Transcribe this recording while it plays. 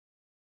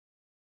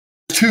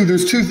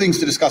there's two things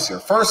to discuss here.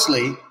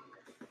 Firstly,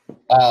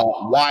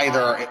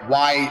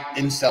 why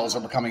incels are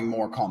becoming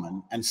more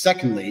common, and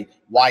secondly,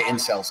 why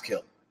incels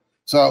kill.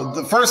 So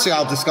the first thing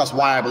I'll discuss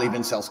why I believe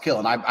incels kill,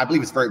 and I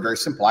believe it's very, very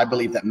simple. I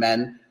believe that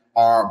men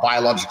are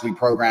biologically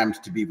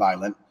programmed to be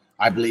violent.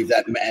 I believe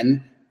that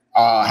men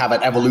have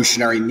an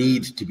evolutionary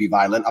need to be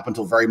violent up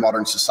until very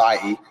modern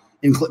society.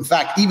 In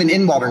fact, even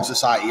in modern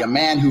society, a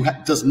man who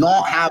does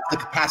not have the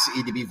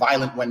capacity to be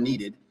violent when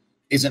needed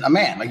isn't a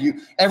man. Like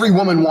every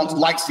woman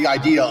likes the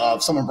idea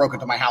of someone broke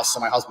into my house, so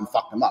my husband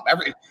fucked him up.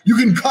 You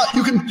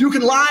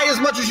can lie as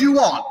much as you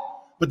want,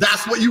 but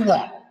that's what you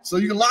want. So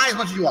you can lie as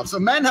much as you want. So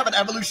men have an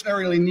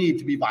evolutionary need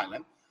to be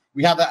violent.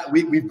 We have that.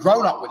 We've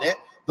grown up with it.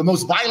 The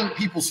most violent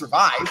people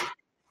survive.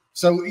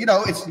 So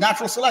it's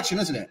natural selection,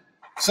 isn't it?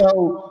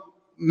 So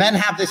men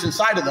have this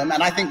inside of them,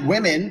 and I think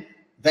women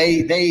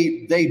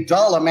they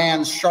dull a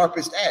man's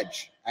sharpest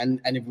edge.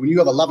 And when you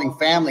have a loving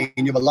family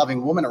and you have a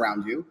loving woman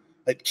around you,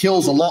 that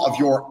kills a lot of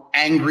your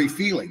angry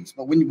feelings.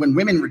 But when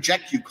women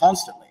reject you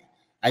constantly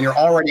and you're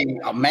already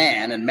a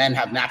man and men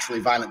have naturally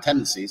violent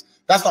tendencies,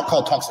 that's not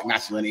called toxic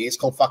masculinity. It's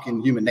called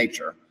fucking human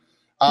nature.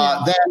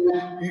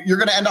 Then you're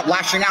going to end up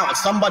lashing out at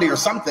somebody or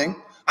something.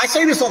 I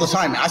say this all the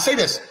time, man. I say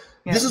this.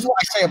 Yeah. This is what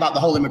I say about the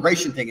whole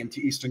immigration thing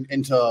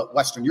into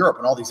Western Europe,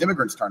 and all these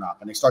immigrants turn up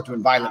and they start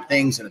doing violent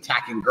things and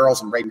attacking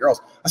girls and raping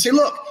girls. I say,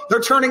 look, they're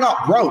turning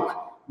up broke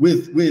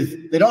with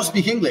they don't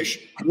speak English.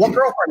 What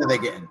girlfriend are they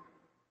getting?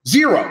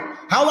 Zero.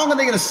 How long are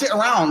they going to sit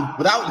around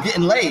without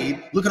getting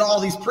laid, looking at all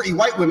these pretty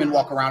white women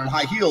walk around in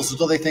high heels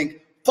until they think,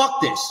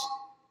 fuck this?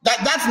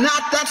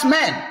 That's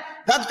men.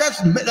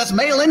 That's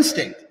male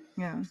instinct.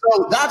 Yeah.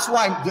 So that's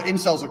why the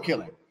incels are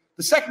killing.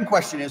 The second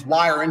question is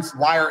why are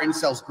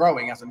incels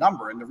growing as a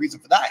number? And the reason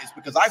for that is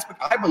because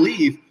I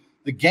believe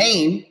the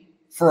game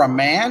for a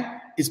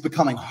man is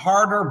becoming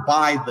harder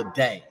by the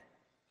day.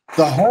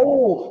 The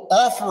whole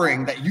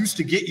offering that used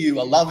to get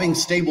you a loving,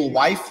 stable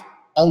wife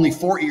only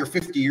 40 or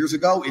 50 years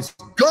ago is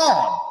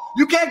gone.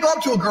 You can't go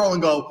up to a girl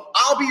and go,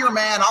 I'll be your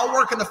man. I'll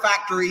work in the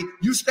factory.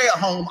 You stay at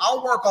home.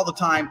 I'll work all the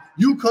time.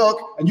 You cook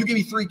and you give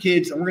me 3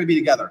 kids and we're going to be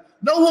together.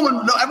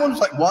 Everyone's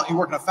like, what? You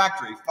work in a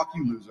factory? Fuck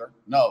you, loser.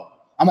 No,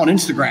 I'm on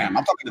Instagram.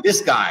 I'm talking to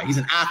this guy. He's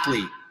an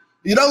athlete.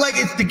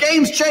 It's the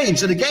game's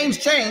changed. And the game's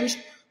changed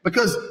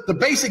because the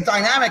basic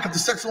dynamic of the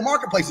sexual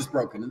marketplace is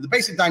broken. And the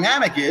basic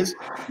dynamic is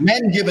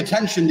men give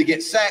attention to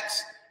get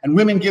sex and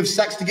women give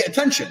sex to get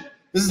attention.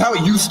 This is how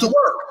it used to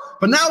work.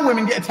 But now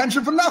women get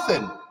attention from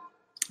nothing.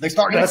 They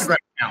start an Instagram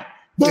account.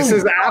 This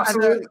is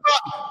absolutely.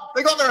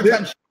 They got their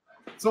attention.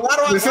 So why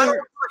do I suck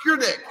your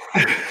dick?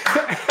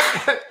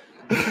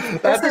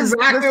 That's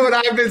exactly what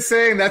I've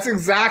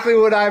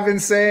been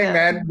saying.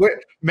 Man.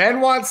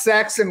 Men want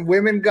sex and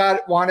women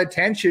want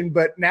attention,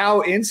 but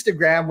now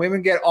Instagram,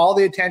 women get all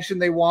the attention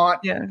they want.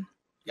 Yeah.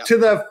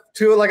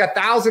 To like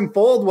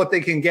 1,000-fold what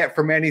they can get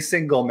from any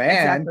single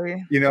man.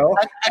 Exactly.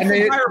 And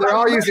they're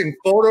all using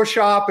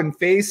Photoshop and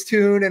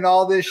Facetune and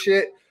all this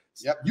shit.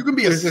 Yep. You can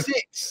be a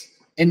 6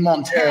 in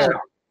Montana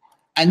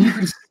and you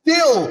can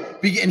still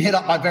be getting hit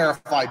up by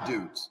verified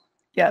dudes.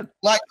 Yeah.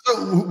 Like,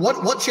 so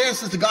what chance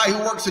does the guy who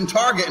works in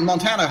Target in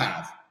Montana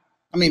have?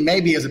 I mean,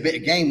 maybe as a bit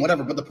of game,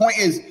 whatever. But the point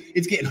is,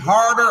 it's getting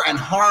harder and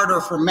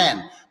harder for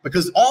men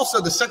because also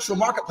the sexual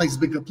marketplace has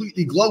been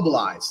completely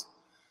globalized.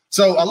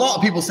 So a lot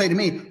of people say to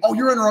me, oh,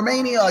 you're in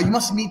Romania. You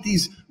must meet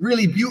these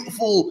really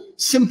beautiful,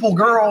 simple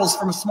girls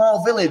from a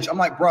small village. I'm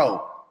like,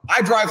 bro,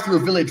 I drive through a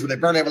village where they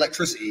barely have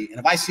electricity. And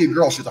if I see a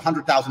girl, she has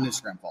 100,000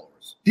 Instagram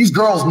followers. These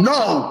girls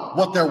know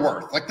what they're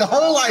worth. Like the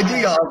whole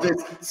idea of this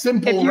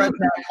simple redneck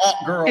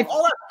hot girl,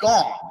 all that's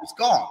gone. It's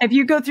gone. If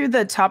you go through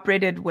the top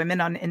rated women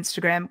on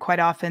Instagram, quite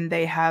often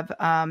they have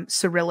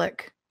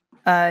Cyrillic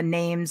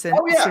names and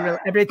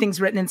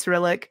everything's written in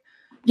Cyrillic.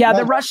 Yeah,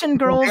 the Russian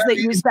girls that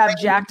used to have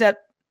jacked up.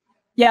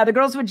 Yeah, the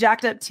girls with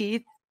jacked up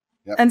teeth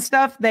and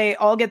stuff, they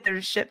all get their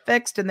shit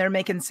fixed and they're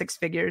making 6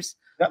 figures.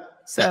 Yep.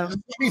 So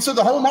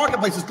the whole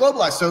marketplace is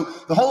globalized. So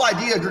the whole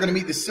idea you're going to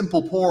meet this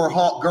simple, poor,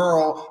 hot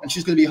girl and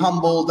she's going to be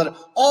humble,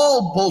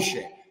 all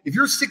bullshit. If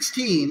you're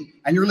 16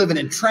 and you're living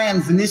in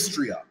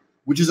Transnistria,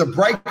 which is a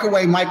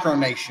breakaway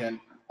micronation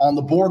on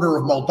the border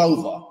of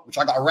Moldova, which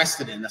I got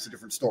arrested in, that's a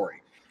different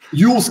story.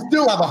 You will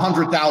still have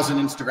 100,000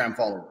 Instagram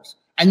followers.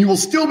 And you will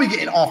still be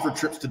getting offered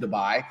trips to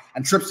Dubai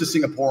and trips to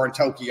Singapore and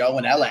Tokyo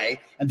and LA.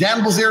 And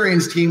Dan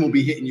Bilzerian's team will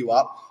be hitting you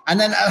up. And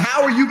then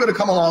how are you going to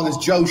come along as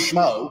Joe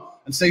Schmo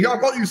and say, yo, I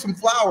got you some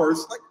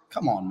flowers? Like,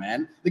 come on,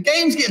 man. The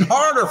game's getting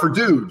harder for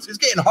dudes. It's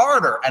getting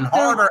harder and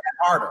harder and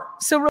harder.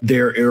 So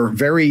there are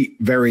very,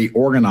 very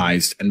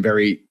organized and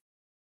very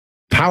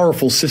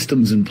powerful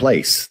systems in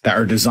place that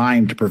are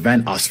designed to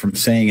prevent us from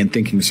saying and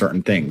thinking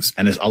certain things.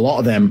 And a lot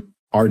of them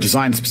are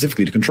designed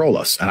specifically to control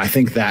us. And I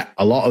think that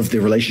a lot of the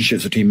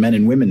relationships between men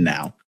and women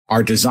now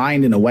are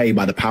designed in a way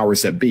by the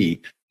powers that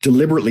be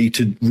deliberately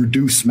to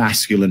reduce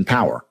masculine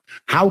power.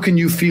 How can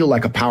you feel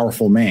like a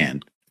powerful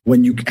man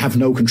when you have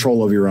no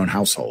control over your own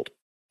household?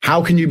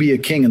 How can you be a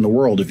king in the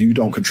world if you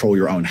don't control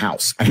your own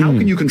house? And how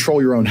can you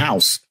control your own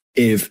house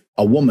if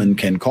a woman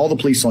can call the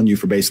police on you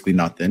for basically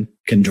nothing,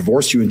 can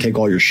divorce you and take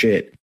all your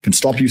shit, can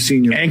stop you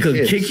seeing your and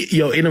could kick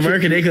you. In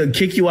America, they could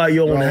kick you out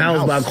your own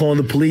house by calling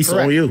the police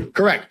on you.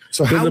 Correct.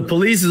 So because the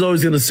police is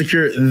always going to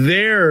secure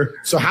their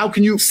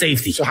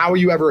safety. So how are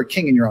you ever a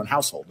king in your own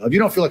household? Now, if you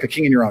don't feel like a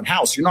king in your own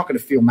house, you're not going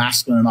to feel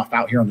masculine enough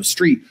out here on the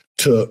street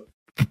to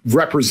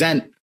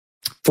represent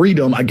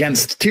freedom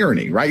against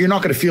tyranny, right? You're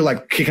not going to feel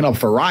like kicking up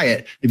for a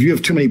riot if you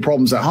have too many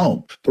problems at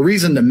home. The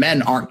reason the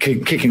men aren't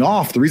kicking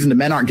off, the reason the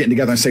men aren't getting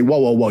together and say,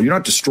 whoa, you're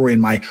not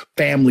destroying my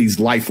family's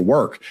life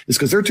work, is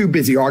because they're too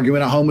busy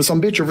arguing at home with some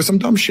bitch over some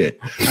dumb shit.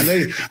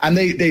 And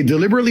they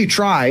deliberately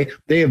try,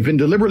 they have been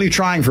deliberately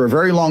trying for a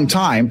very long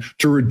time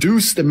to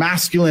reduce the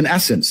masculine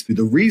essence.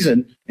 The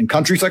reason in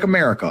countries like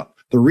America,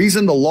 the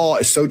reason the law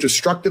is so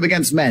destructive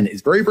against men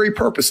is very, very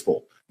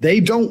purposeful. They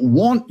don't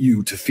want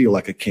you to feel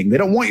like a king. They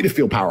don't want you to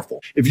feel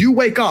powerful. If you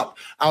wake up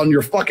on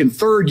your fucking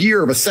third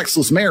year of a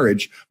sexless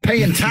marriage,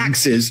 paying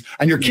taxes,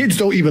 and your kids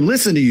don't even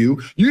listen to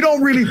you, you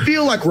don't really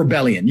feel like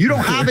rebellion. You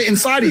don't have it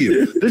inside of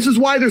you. This is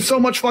why there's so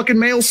much fucking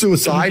male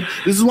suicide.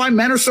 This is why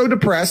men are so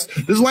depressed.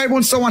 This is why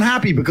everyone's so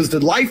unhappy, because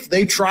the life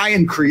they try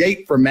and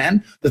create for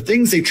men, the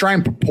things they try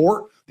and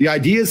purport, the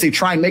ideas they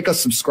try and make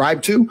us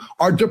subscribe to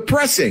are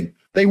depressing.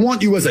 They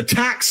want you as a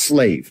tax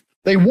slave.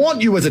 They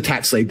want you as a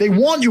tax slave. They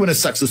want you in a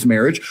sexless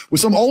marriage with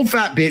some old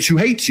fat bitch who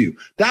hates you.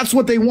 That's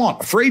what they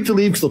want. Afraid to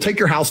leave because they'll take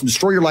your house and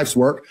destroy your life's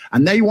work.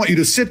 And they want you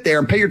to sit there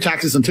and pay your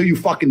taxes until you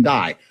fucking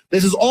die.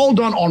 This is all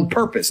done on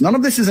purpose. None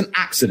of this is an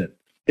accident.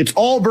 It's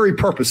all very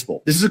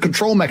purposeful. This is a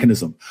control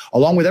mechanism,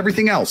 along with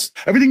everything else.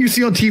 Everything you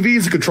see on TV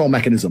is a control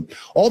mechanism.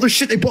 All the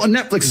shit they put on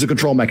Netflix is a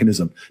control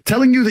mechanism.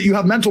 Telling you that you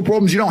have mental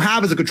problems you don't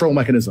have is a control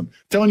mechanism.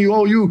 Telling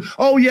you,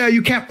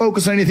 you can't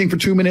focus on anything for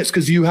 2 minutes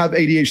because you have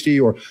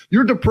ADHD, or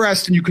you're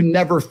depressed and you can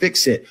never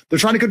fix it. They're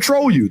trying to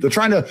control you. They're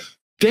trying to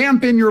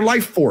dampen your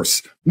life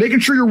force. Making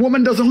sure your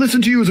woman doesn't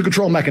listen to you is a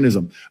control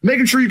mechanism.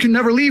 Making sure you can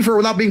never leave her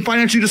without being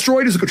financially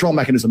destroyed is a control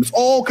mechanism. It's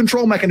all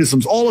control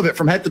mechanisms, all of it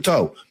from head to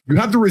toe. You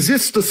have to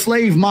resist the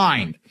slave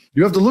mind.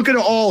 You have to look at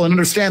it all and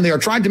understand they are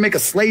trying to make a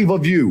slave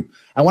of you.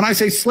 And when I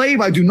say slave,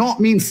 I do not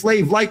mean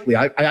slave likely.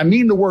 I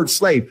mean the word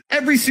slave.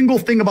 Every single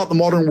thing about the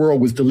modern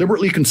world was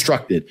deliberately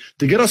constructed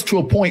to get us to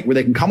a point where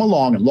they can come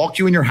along and lock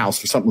you in your house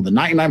for something with a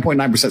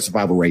 99.9%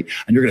 survival rate.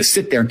 And you're going to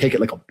sit there and take it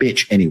like a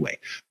bitch anyway.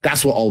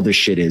 That's what all this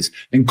shit is,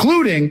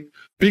 including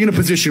being in a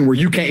position where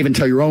you can't even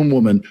tell your own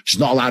woman she's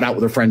not allowed out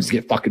with her friends to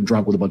get fucking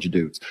drunk with a bunch of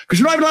dudes. Because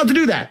you're not even allowed to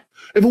do that.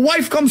 If a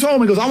wife comes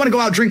home and goes, I want to go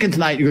out drinking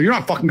tonight, you go, you're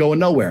not fucking going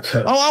nowhere.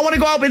 Oh, I want to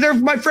go out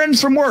with my friends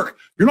from work.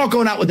 You're not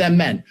going out with them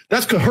men.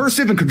 That's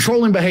coercive and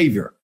controlling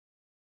behavior.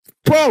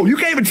 Bro, you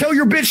can't even tell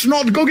your bitch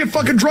not to go get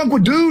fucking drunk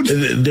with dudes.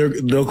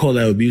 They'll call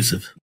that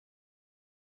abusive.